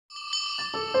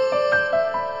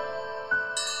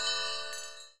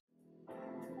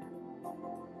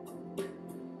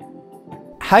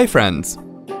Hi friends!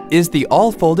 Is the All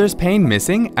Folders pane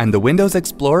missing and the Windows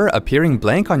Explorer appearing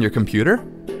blank on your computer?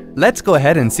 Let's go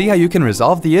ahead and see how you can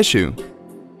resolve the issue.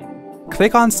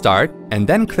 Click on Start and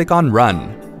then click on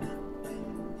Run.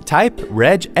 Type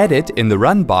regedit in the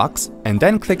Run box and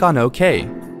then click on OK.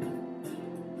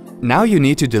 Now you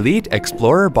need to delete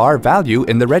Explorer bar value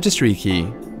in the registry key.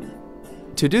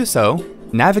 To do so,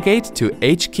 navigate to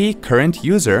HKey Current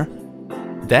User,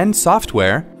 then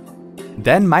Software,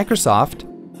 then Microsoft,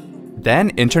 then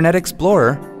Internet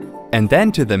Explorer, and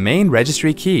then to the main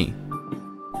registry key.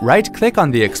 Right-click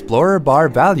on the Explorer bar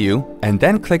value and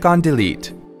then click on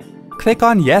Delete. Click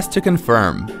on Yes to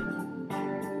confirm.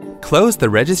 Close the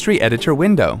registry editor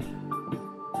window.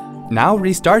 Now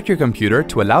restart your computer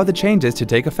to allow the changes to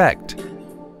take effect.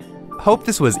 Hope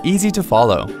this was easy to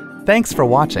follow. Thanks for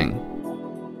watching.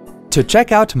 To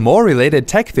check out more related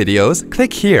tech videos,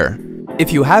 click here.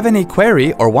 If you have any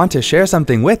query or want to share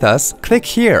something with us, click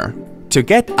here. To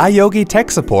get iYogi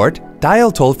tech support,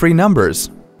 dial toll-free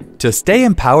numbers. To stay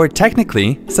empowered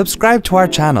technically, subscribe to our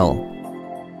channel.